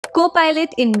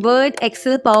Copilot in Word,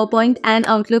 Excel, PowerPoint, and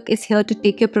Outlook is here to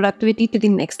take your productivity to the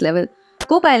next level.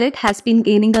 Copilot has been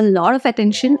gaining a lot of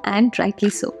attention, and rightly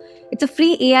so. It's a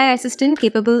free AI assistant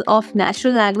capable of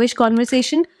natural language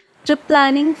conversation, trip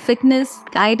planning, fitness,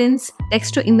 guidance,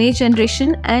 text-to-image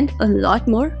generation, and a lot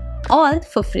more, all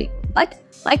for free. But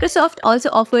Microsoft also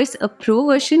offers a pro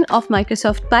version of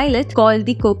Microsoft Pilot called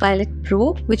the Copilot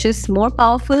Pro, which is more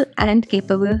powerful and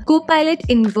capable. Copilot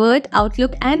in Word,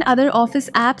 Outlook, and other Office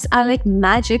apps are like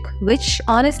magic, which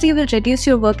honestly will reduce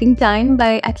your working time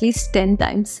by at least 10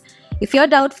 times. If you're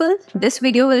doubtful, this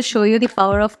video will show you the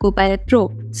power of Copilot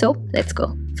Pro. So let's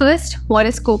go. First, what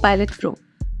is Copilot Pro?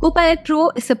 Copilot Pro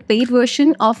is a paid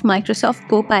version of Microsoft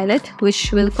Copilot,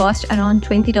 which will cost around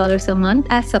 $20 a month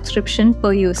as subscription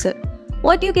per user.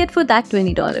 What do you get for that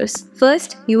 $20?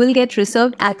 First, you will get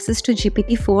reserved access to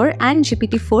GPT-4 and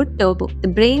GPT-4 Turbo, the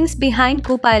brains behind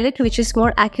Copilot, which is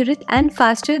more accurate and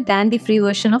faster than the free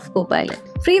version of Copilot.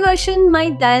 Free version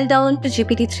might dial down to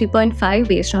GPT 3.5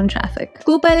 based on traffic.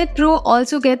 Copilot Pro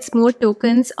also gets more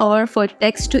tokens or for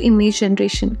text-to-image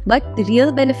generation. But the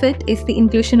real benefit is the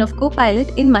inclusion of Copilot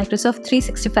in Microsoft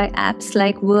 365 apps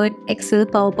like Word, Excel,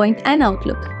 PowerPoint, and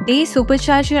Outlook. They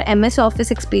supercharge your MS Office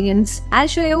experience. I'll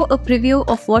show you a preview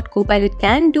of what Copilot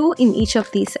can do in each of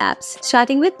these apps,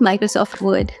 starting with Microsoft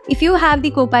Word. If you have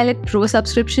the Copilot Pro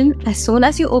subscription, as soon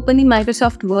as you open the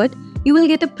Microsoft Word, you will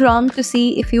get a prompt to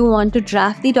see if you want to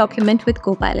draft the document with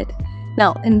Copilot.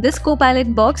 Now, in this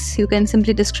Copilot box, you can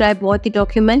simply describe what the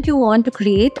document you want to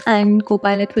create and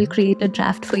Copilot will create a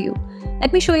draft for you.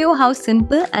 Let me show you how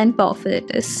simple and powerful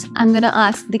it is. I'm gonna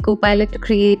ask the Copilot to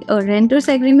create a renter's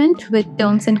agreement with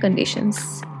terms and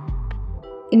conditions.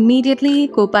 Immediately,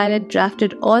 Copilot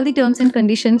drafted all the terms and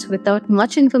conditions without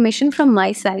much information from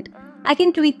my side. I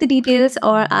can tweak the details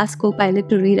or ask Copilot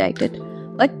to rewrite it,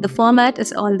 but the format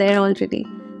is all there already.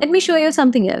 Let me show you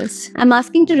something else. I'm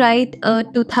asking to write a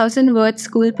 2000-word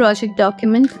school project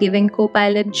document, giving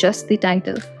Copilot just the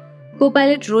title.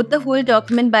 Copilot wrote the whole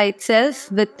document by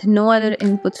itself with no other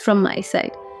inputs from my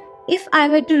side. If I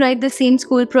were to write the same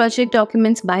school project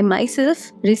documents by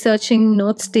myself, researching,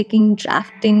 notes-taking,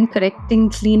 drafting, correcting,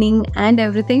 cleaning, and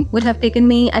everything would have taken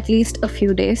me at least a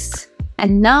few days.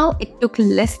 And now it took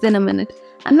less than a minute.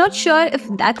 I'm not sure if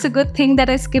that's a good thing that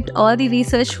I skipped all the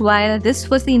research while this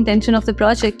was the intention of the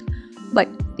project, but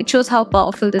it shows how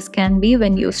powerful this can be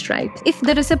when used right. If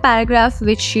there is a paragraph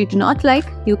which you do not like,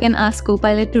 you can ask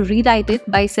Copilot to rewrite it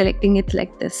by selecting it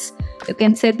like this. You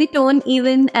can set the tone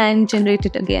even and generate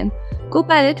it again.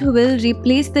 Copilot will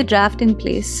replace the draft in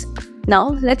place. Now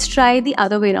let's try the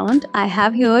other way around. I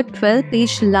have here a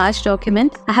 12-page large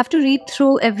document. I have to read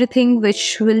through everything,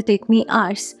 which will take me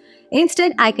hours.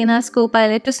 Instead, I can ask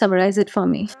Copilot to summarize it for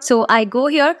me. So I go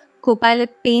here,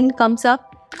 Copilot pane comes up.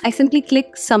 I simply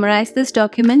click summarize this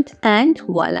document and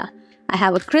voila. I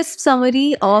have a crisp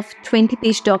summary of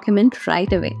 20-page document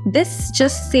right away. This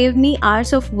just saved me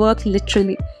hours of work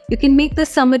literally. You can make the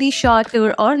summary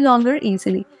shorter or longer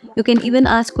easily. You can even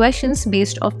ask questions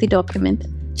based off the document.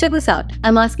 Check this out.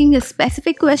 I'm asking a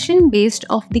specific question based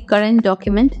off the current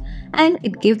document and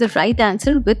it gave the right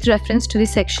answer with reference to the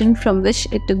section from which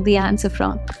it took the answer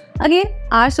from. Again,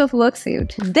 hours of work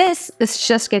saved. This is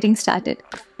just getting started.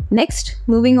 Next,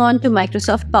 moving on to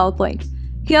Microsoft PowerPoint.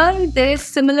 Here, there is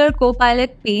similar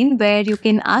Copilot pane where you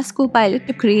can ask Copilot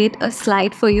to create a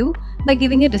slide for you by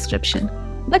giving a description.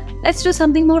 But let's do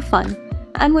something more fun.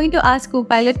 I'm going to ask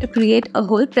Copilot to create a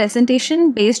whole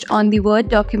presentation based on the Word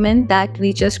document that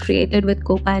we just created with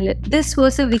Copilot. This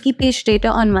was a wiki page data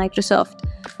on Microsoft.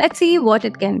 Let's see what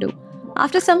it can do.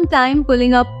 After some time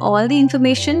pulling up all the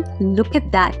information, look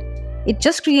at that. It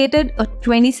just created a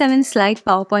 27-slide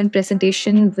PowerPoint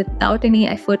presentation without any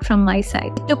effort from my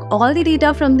side. It took all the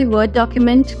data from the Word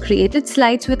document, created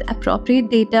slides with appropriate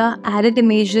data, added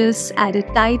images, added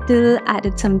title,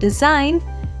 added some design,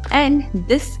 and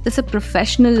this is a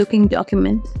professional looking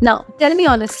document. Now, tell me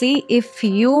honestly, if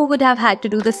you would have had to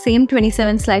do the same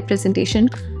 27-slide presentation,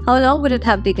 how long would it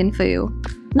have taken for you?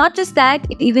 Not just that,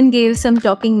 it even gave some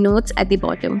talking notes at the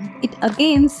bottom. It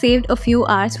again saved a few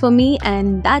hours for me,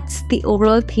 and that's the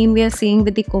overall theme we are seeing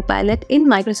with the Copilot in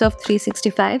Microsoft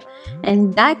 365,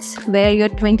 and that's where your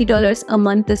 $20 a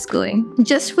month is going.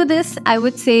 Just for this, I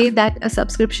would say that a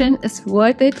subscription is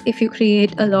worth it if you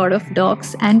create a lot of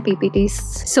docs and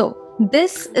PPTs. So,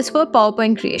 this is for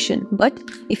PowerPoint creation, but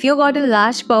if you got a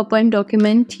large PowerPoint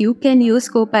document, you can use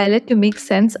Copilot to make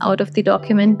sense out of the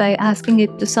document by asking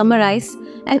it to summarize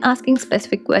and asking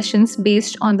specific questions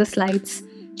based on the slides.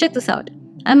 Check this out.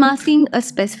 I'm asking a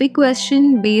specific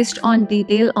question based on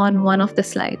detail on one of the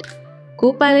slides.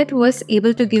 Copilot was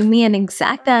able to give me an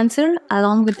exact answer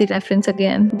along with the reference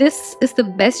again. This is the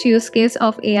best use case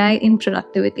of AI in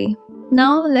productivity.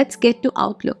 Now let's get to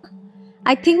Outlook.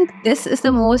 I think this is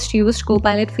the most used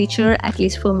Copilot feature, at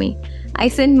least for me. I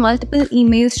send multiple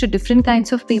emails to different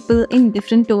kinds of people in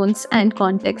different tones and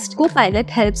context. Copilot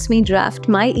helps me draft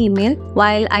my email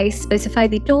while I specify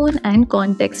the tone and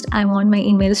context I want my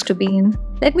emails to be in.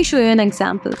 Let me show you an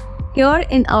example. Here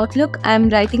in Outlook, I am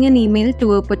writing an email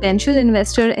to a potential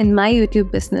investor in my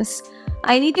YouTube business.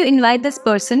 I need to invite this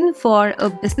person for a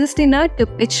business dinner to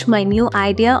pitch my new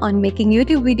idea on making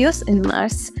YouTube videos in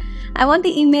Mars. I want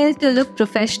the email to look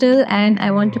professional and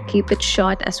I want to keep it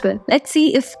short as well. Let's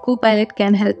see if Copilot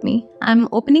can help me. I'm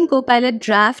opening Copilot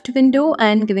draft window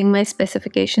and giving my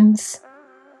specifications.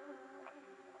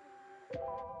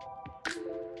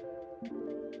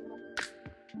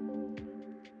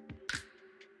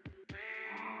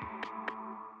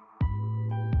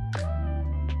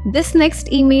 This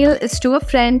next email is to a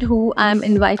friend who I'm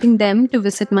inviting them to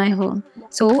visit my home.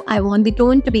 So I want the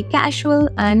tone to be casual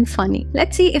and funny.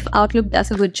 Let's see if Outlook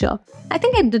does a good job. I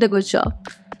think it did a good job.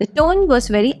 The tone was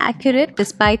very accurate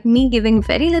despite me giving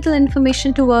very little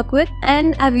information to work with,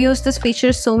 and I've used this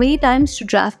feature so many times to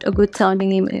draft a good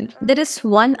sounding email. There is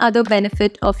one other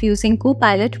benefit of using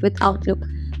Copilot with Outlook.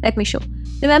 Let me show.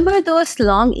 Remember those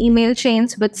long email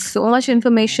chains with so much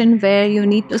information where you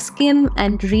need to skim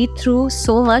and read through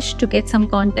so much to get some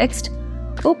context?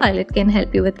 Copilot can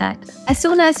help you with that. As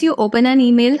soon as you open an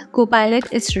email,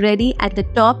 Copilot is ready at the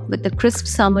top with a crisp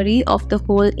summary of the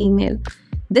whole email.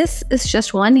 This is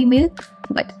just one email,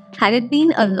 but had it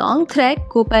been a long thread,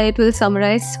 Copilot will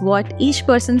summarize what each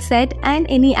person said and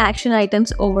any action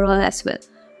items overall as well.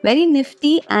 Very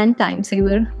nifty and time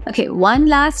saver. Okay, one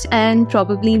last and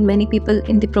probably many people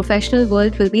in the professional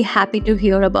world will be happy to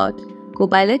hear about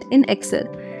Copilot in Excel.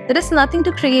 There is nothing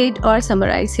to create or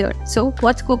summarize here. So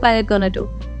what's Copilot gonna do?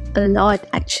 A lot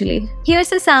actually.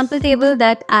 Here's a sample table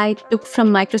that I took from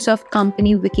Microsoft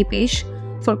company wiki page.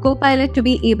 For Copilot to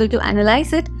be able to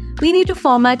analyze it, we need to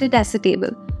format it as a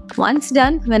table. Once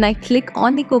done, when I click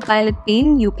on the Copilot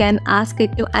pane, you can ask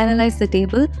it to analyze the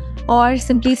table or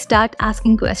simply start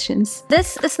asking questions.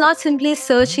 This is not simply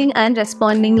searching and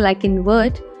responding like in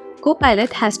Word.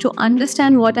 Copilot has to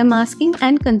understand what I'm asking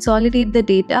and consolidate the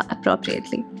data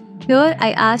appropriately. Here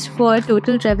I asked for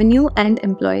total revenue and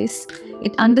employees.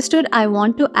 It understood I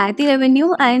want to add the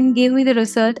revenue and gave me the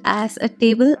result as a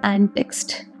table and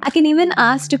text. I can even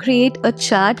ask to create a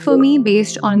chart for me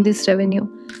based on this revenue.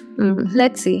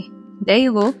 Let's see. There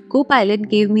you go. Copilot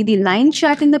gave me the line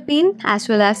chart in the pane as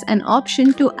well as an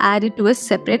option to add it to a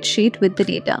separate sheet with the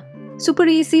data. Super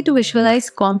easy to visualize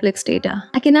complex data.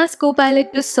 I can ask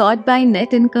Copilot to sort by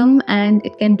net income and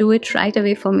it can do it right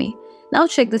away for me. Now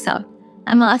check this out.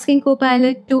 I'm asking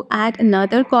Copilot to add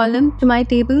another column to my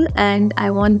table and I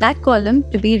want that column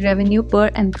to be revenue per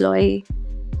employee.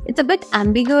 It's a bit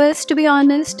ambiguous to be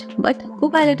honest, but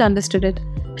Copilot understood it,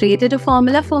 created a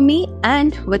formula for me,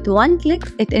 and with one click,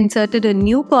 it inserted a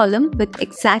new column with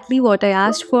exactly what I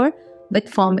asked for with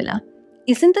formula.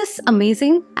 Isn't this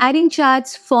amazing? Adding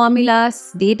charts,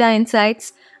 formulas, data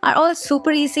insights are all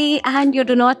super easy and you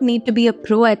do not need to be a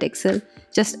pro at Excel.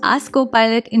 Just ask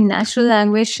Copilot in natural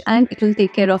language and it will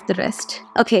take care of the rest.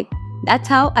 Okay, that's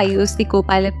how I use the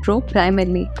Copilot Pro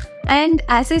primarily. And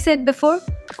as I said before,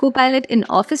 Copilot in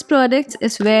Office products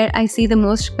is where I see the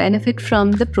most benefit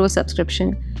from the Pro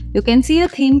subscription. You can see a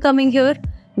theme coming here,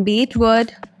 be it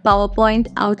Word,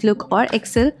 PowerPoint, Outlook or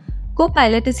Excel.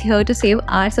 Copilot is here to save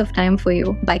hours of time for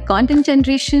you by content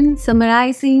generation,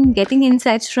 summarizing, getting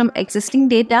insights from existing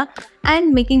data,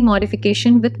 and making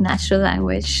modification with natural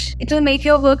language. It will make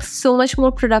your work so much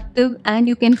more productive and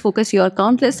you can focus your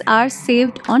countless hours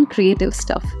saved on creative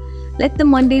stuff. Let the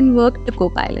mundane work to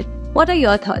Copilot. What are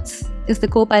your thoughts? Is the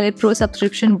Copilot Pro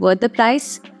subscription worth the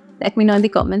price? Let me know in the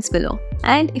comments below.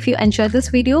 And if you enjoyed this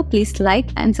video, please like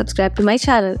and subscribe to my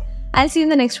channel. I'll see you in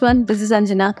the next one. This is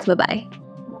Anjana. Bye-bye.